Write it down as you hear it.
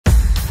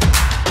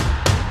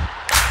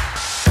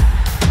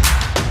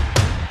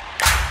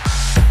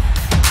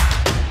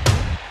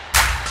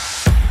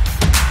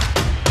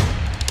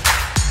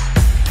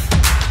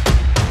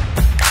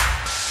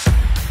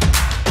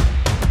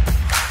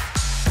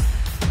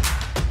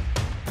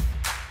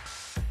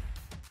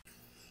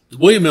The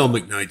William L.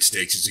 Mcknight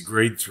Stakes is a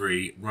Grade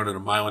 3, running a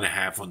mile and a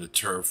half on the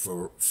turf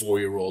for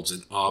 4-year-olds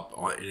and up,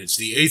 and it's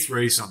the 8th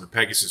race on the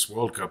Pegasus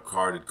World Cup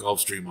card at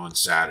Gulfstream on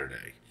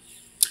Saturday.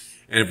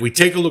 And if we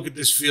take a look at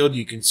this field,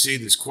 you can see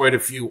there's quite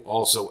a few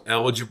also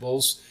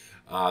eligibles.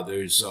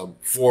 There's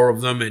 4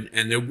 of them,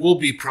 and there will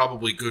be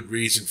probably good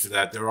reason for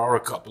that. There are a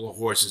couple of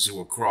horses who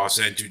are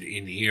cross-entered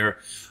in here.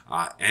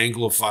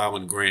 Anglophile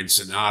and Grand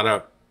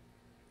Sonata,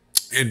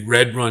 and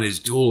Red Run is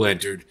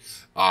dual-entered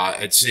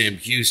at Sam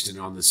Houston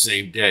on the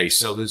same day.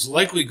 So there's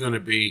likely going to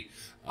be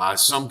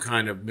some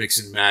kind of mix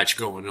and match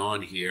going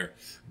on here.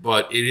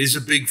 But it is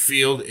a big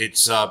field.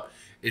 It's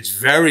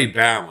very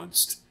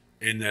balanced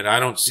in that I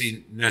don't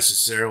see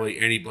necessarily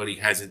anybody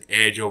has an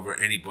edge over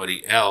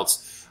anybody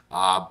else.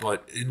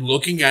 But in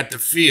looking at the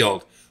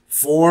field,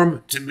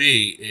 form to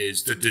me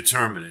is the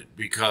determinant,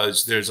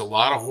 because there's a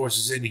lot of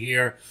horses in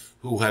here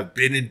who have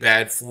been in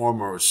bad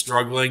form or are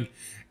struggling,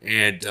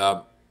 and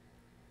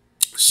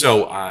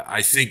so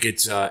I think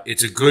it's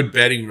a good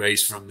betting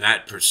race from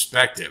that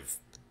perspective.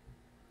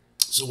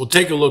 So we'll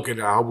take a look at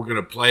how we're going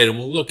to play it, and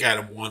we'll look at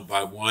them one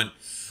by one.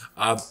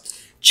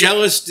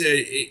 Cellist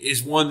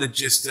is one that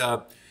just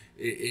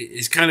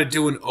is kind of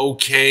doing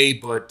okay,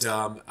 but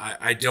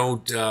I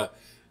don't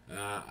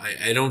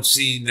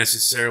see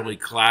necessarily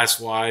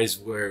class-wise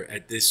where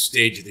at this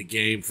stage of the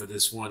game for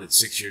this one at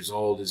 6 years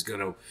old is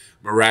going to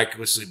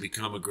miraculously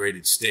become a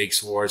graded stakes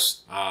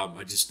horse.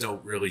 I just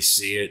don't really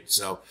see it.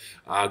 So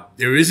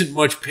there isn't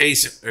much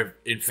pace,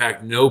 in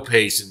fact, no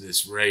pace in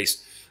this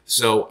race.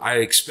 So I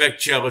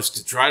expect Cellist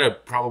to try to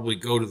probably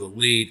go to the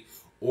lead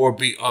or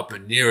be up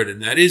and near it.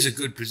 And that is a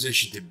good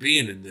position to be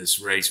in this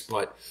race,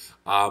 but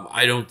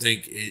I don't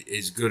think it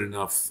is good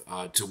enough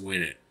to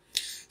win it.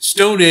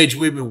 Stone Age,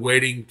 we've been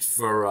waiting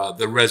for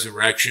the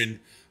resurrection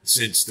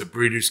since the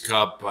Breeders'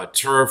 Cup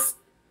turf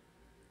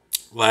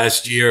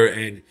last year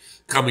and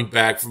coming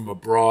back from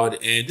abroad.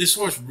 And this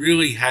horse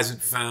really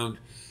hasn't found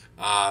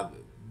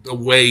the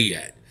way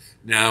yet.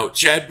 Now,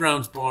 Chad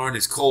Brown's barn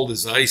is cold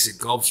as ice at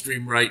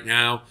Gulfstream right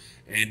now.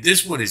 And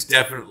this one is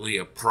definitely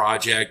a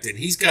project. And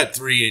he's got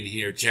 3 in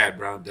here, Chad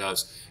Brown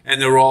does.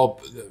 And they're all,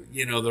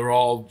 they're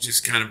all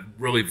just kind of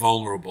really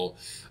vulnerable.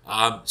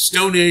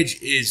 Stone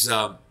Age is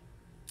a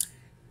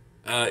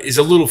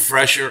little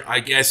fresher, I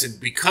guess, and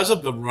because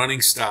of the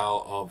running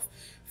style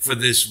for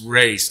this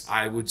race,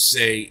 I would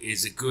say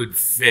is a good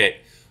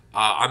fit.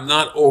 I'm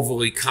not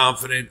overly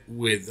confident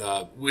with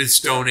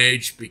Stone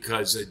Age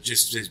because it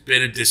just has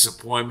been a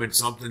disappointment.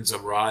 Something's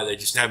awry. They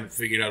just haven't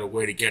figured out a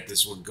way to get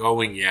this one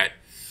going yet.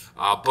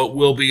 But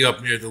we'll be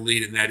up near the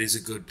lead, and that is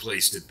a good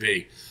place to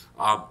be.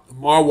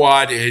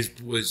 Marwad has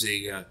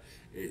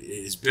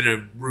been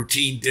a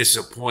routine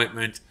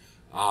disappointment.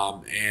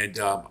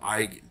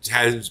 I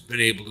hasn't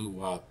been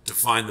able to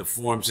find the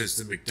form since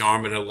the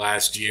McDermott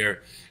last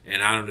year,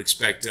 and I don't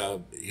expect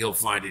he'll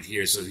find it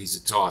here, so he's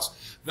a toss.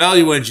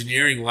 Value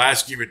Engineering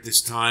last year at this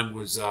time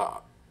was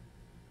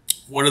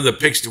one of the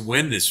picks to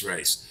win this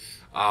race,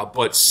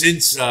 but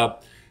since the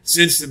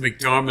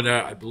McDermott,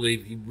 I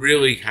believe he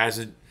really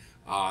hasn't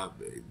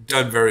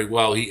done very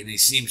well. He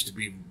seems to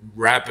be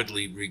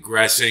rapidly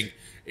regressing.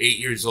 8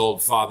 years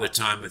old, Father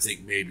Time I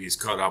think maybe has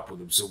caught up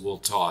with him, so we'll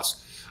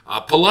toss.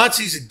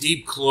 Palazzi's a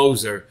deep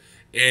closer,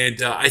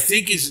 and I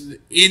think is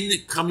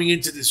coming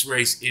into this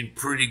race in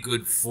pretty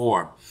good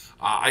form.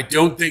 I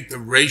don't think the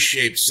race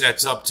shape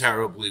sets up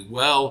terribly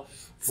well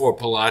for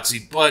Palazzi,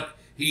 but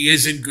he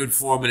is in good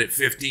form, and at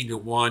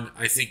 15-1,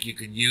 I think you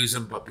can use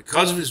him. But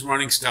because of his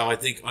running style, I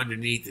think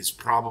underneath is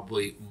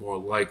probably more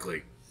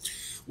likely.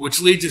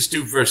 Which leads us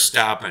to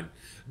Verstappen.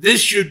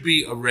 This should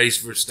be a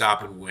race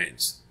Verstappen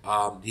wins.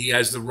 He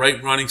has the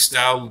right running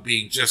style,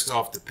 being just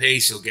off the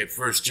pace. He'll get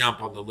first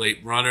jump on the late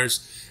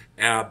runners.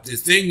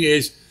 The thing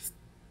is,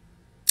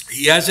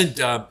 he hasn't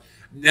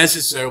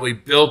necessarily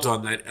built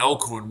on that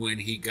Elkhorn win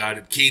he got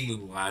at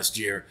Keeneland last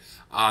year.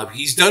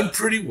 He's done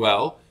pretty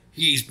well.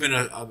 He's been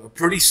a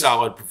pretty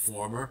solid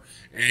performer,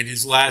 and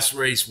his last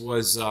race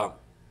was a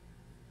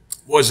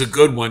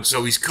good one.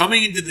 So he's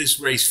coming into this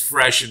race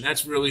fresh, and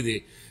that's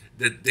really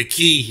the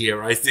key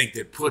here, I think,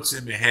 that puts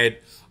him ahead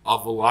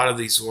of a lot of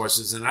these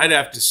horses. And I'd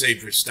have to say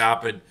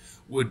Verstappen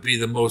would be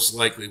the most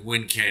likely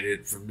win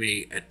candidate for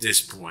me at this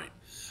point.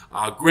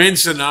 Grand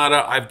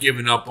Sonata, I've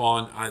given up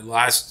on.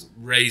 Last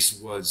race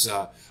was,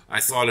 I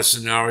thought, a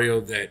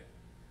scenario that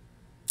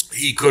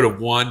he could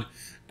have won,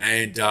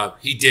 and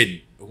he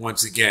didn't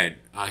once again.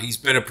 He's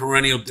been a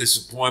perennial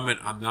disappointment.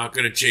 I'm not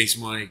going to chase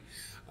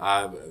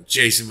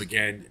him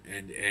again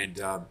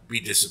and be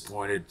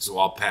disappointed, so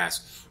I'll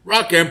pass.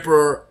 Rock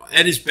Emperor,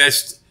 at his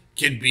best,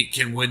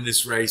 can win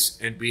this race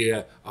and be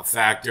a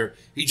factor.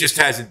 He just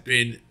hasn't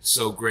been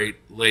so great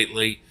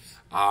lately.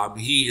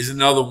 He is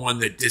another one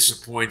that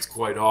disappoints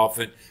quite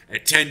often.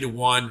 At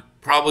 10-1,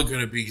 probably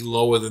going to be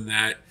lower than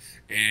that.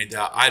 And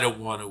I don't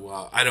want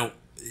to.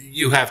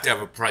 You have to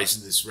have a price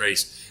in this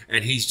race,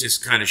 and he's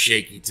just kind of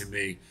shaky to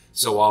me.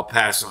 So I'll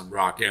pass on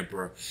Rock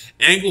Emperor.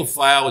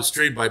 Anglophile is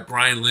trained by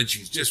Brian Lynch,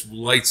 who's just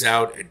lights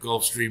out at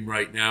Gulfstream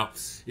right now.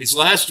 His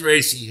last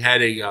race, he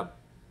had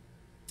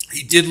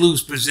He did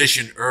lose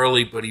position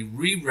early, but he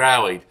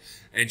re-rallied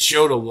and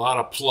showed a lot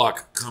of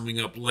pluck coming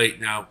up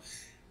late. Now,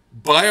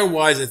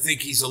 buyer-wise, I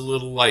think he's a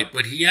little light,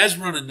 but he has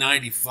run a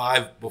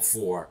 95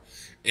 before.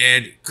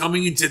 And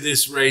coming into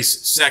this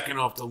race, second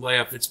off the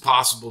layoff, it's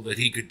possible that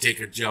he could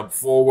take a jump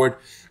forward.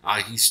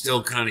 He's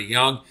still kind of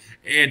young.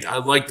 And I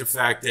like the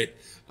fact that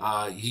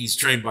he's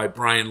trained by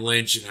Brian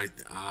Lynch. And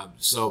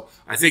so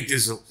I think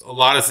there's a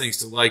lot of things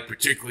to like,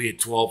 particularly at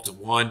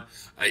 12-1.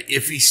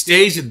 If he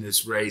stays in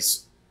this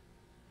race,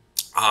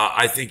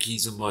 I think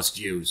he's a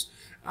must-use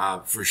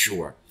for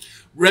sure.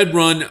 Red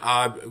Run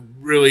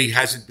really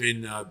hasn't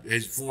been,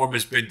 his form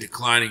has been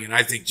declining, and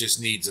I think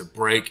just needs a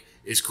break.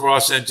 Is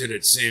cross-entered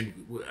at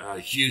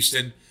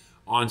Houston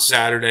on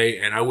Saturday,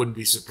 and I wouldn't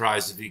be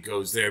surprised if he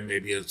goes there.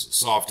 Maybe a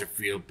softer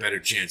field, better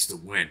chance to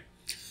win.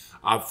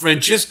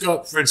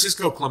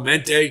 Francisco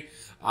Clemente,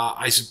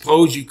 I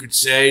suppose you could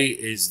say,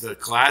 is the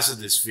class of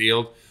this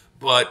field,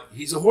 but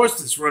he's a horse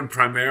that's run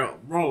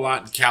a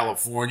lot in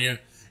California,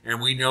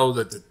 and we know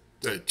that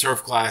the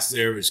turf class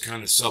there is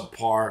kind of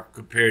subpar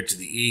compared to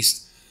the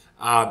East.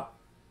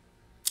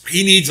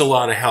 He needs a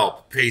lot of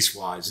help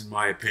pace-wise, in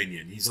my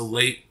opinion. He's a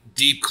late,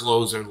 deep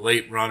closer,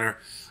 late runner.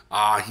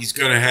 He's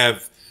going to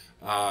have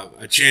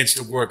a chance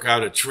to work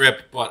out a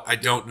trip, but I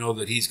don't know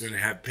that he's going to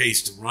have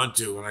pace to run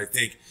to, and I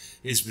think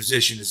his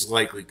position is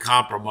likely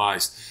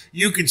compromised.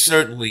 You can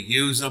certainly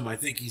use him. I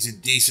think he's in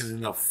decent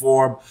enough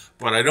form,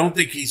 but I don't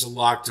think he's a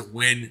lock to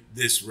win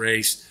this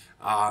race,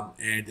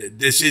 and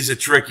this is a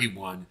tricky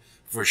one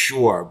for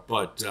sure,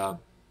 but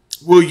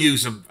we'll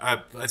use him.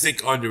 I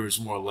think under is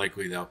more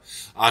likely, though.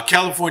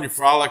 California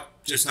Frolic,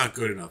 just not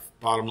good enough,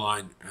 bottom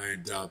line,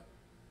 and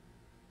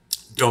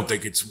don't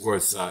think it's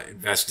worth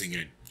investing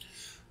in.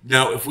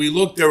 Now, if we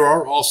look, there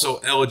are also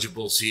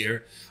eligibles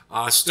here.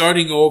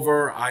 Starting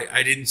over,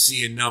 I didn't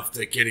see enough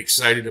to get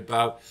excited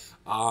about.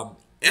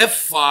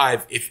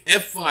 F5, if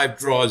F5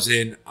 draws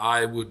in,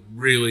 I would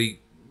really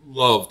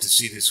love to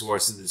see this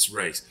horse in this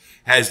race.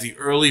 Has the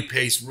early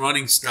pace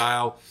running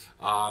style,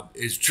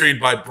 is trained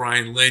by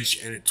Brian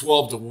Lynch, and at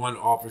 12-1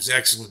 offers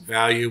excellent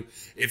value.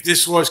 If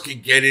this horse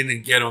can get in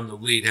and get on the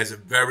lead, has a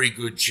very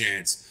good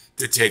chance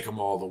to take him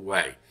all the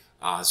way.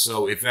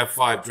 So if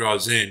F5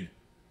 draws in,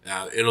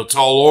 it'll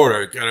tall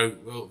order. Got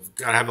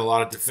to have a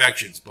lot of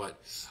defections,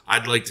 but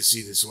I'd like to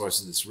see this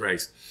horse in this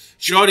race.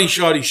 Shawty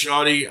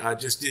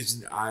just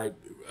isn't.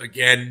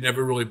 Again,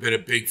 never really been a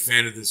big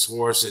fan of this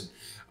horse, and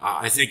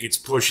I think it's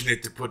pushing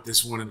it to put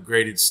this one in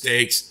graded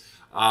stakes.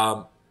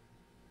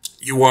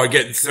 You are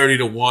getting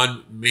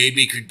 30-1,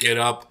 maybe could get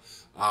up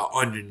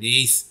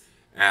underneath.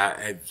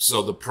 And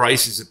so the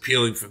price is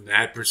appealing from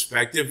that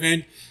perspective.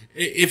 And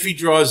if he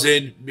draws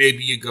in,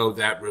 maybe you go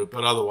that route,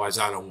 but otherwise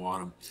I don't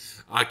want him.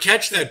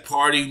 Catch That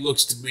Party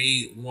looks to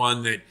me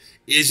one that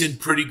is in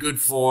pretty good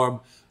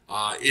form,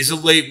 is a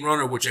late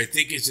runner, which I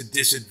think is a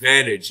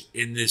disadvantage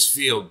in this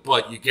field,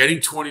 but you're getting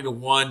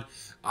 20-1.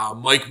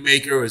 Mike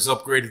Maker has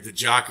upgraded the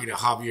jockey to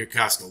Javier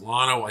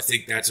Castellano. I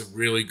think that's a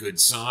really good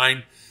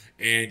sign.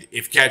 And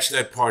if Catch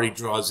That Party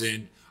draws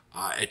in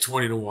at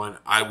 20-1,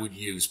 I would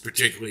use,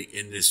 particularly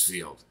in this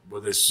field,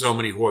 where there's so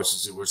many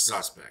horses that were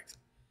suspect.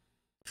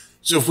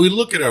 So if we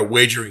look at our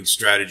wagering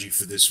strategy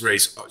for this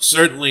race,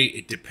 certainly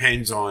it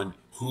depends on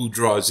who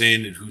draws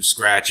in and who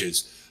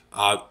scratches.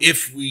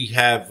 If we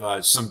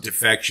have some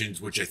defections,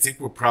 which I think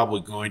we're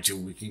probably going to,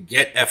 we can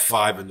get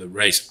F5 in the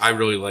race. I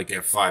really like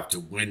F5 to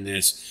win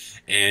this.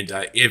 And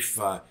if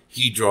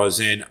he draws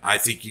in, I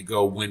think you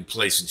go win,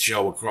 place, and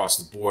show across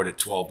the board at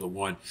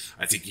 12-1.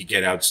 I think you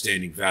get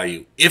outstanding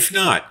value. If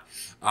not,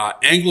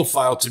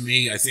 Anglophile to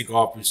me, I think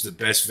offers the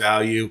best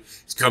value.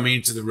 He's coming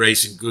into the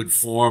race in good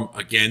form.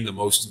 Again, the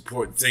most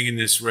important thing in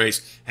this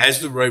race, has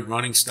the right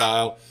running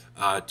style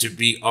to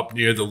be up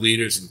near the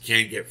leaders and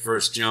can get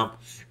first jump.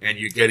 And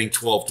you're getting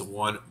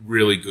 12-1,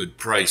 really good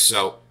price.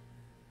 So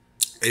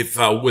if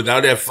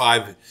without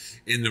F5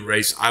 in the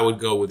race, I would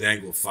go with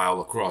Anglophile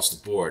across the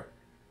board.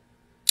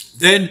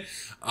 Then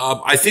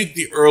I think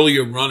the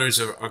earlier runners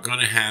are going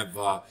to have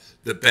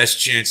the best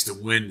chance to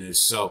win this.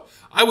 So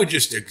I would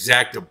just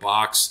exact a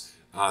box,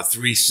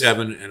 3,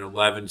 7, and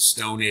 11,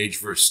 Stone Age,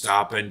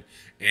 Verstappen,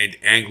 and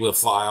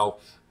Anglophile.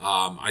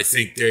 I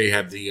think they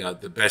have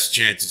the best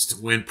chances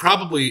to win.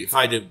 Probably if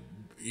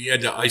you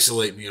had to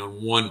isolate me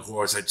on one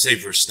horse, I'd say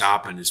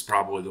Verstappen is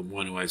probably the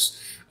one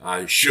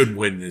who should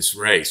win this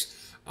race.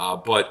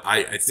 But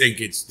I think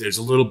there's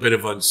a little bit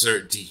of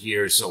uncertainty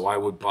here, so I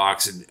would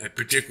box, and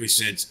particularly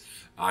since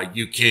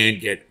you can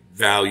get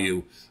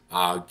value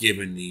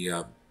given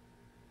the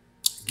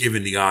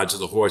odds of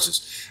the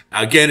horses.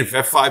 Again, if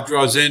F5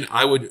 draws in,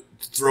 I would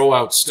throw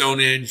out Stone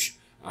Age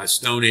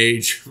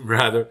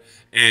rather,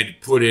 and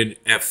put in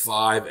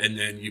F5, and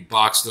then you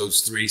box those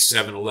 3,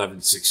 7,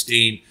 11,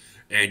 16.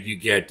 And you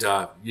get,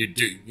 going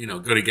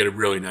to get a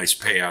really nice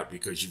payout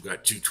because you've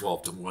got 2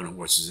 12-1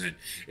 horses in.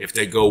 If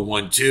they go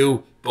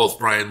 1-2, both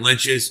Brian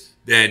Lynch's,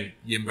 then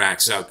you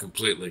max out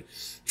completely.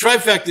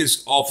 Trifecta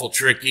is awful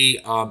tricky.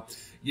 I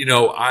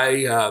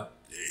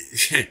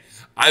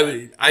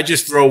I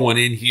just throw one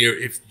in here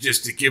if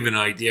just to give an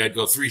idea. I'd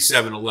go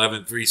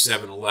 3-7-11,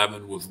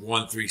 3-7-11 with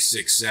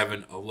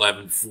 1-3-6-7,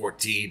 11,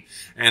 14,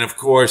 and of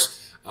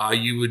course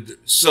you would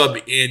sub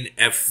in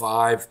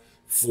F5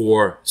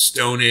 for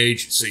Stone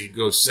Age, so you'd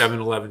go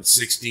 7-11,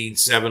 16,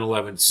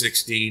 7-11,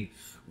 16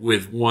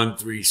 with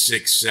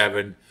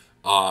 1-3-6-7,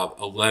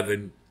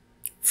 11,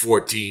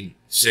 14,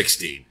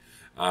 16.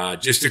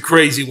 Just a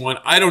crazy one.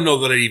 I don't know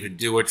that I'd even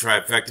do a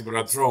trifecta, but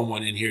I'm throwing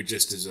one in here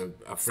just as a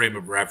frame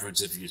of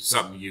reference if it's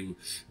something you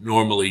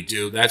normally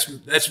do.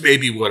 That's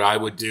maybe what I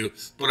would do,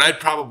 but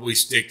I'd probably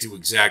stick to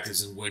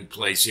exactas and win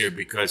place here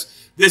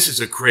because this is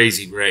a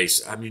crazy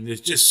race. I mean,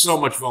 there's just so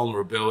much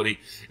vulnerability.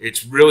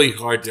 It's really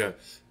hard to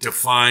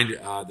find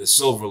the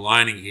silver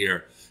lining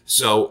here.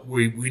 So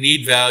we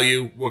need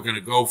value. We're going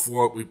to go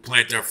for it. We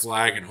plant our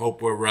flag and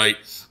hope we're right.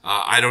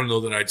 I don't know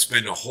that I'd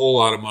spend a whole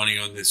lot of money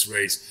on this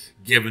race,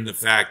 given the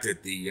fact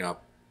that the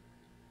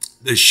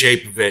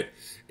shape of it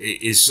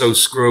is so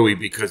screwy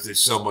because there's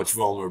so much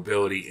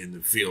vulnerability in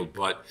the field.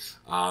 But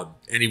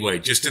anyway,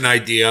 just an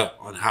idea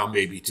on how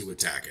maybe to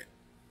attack it.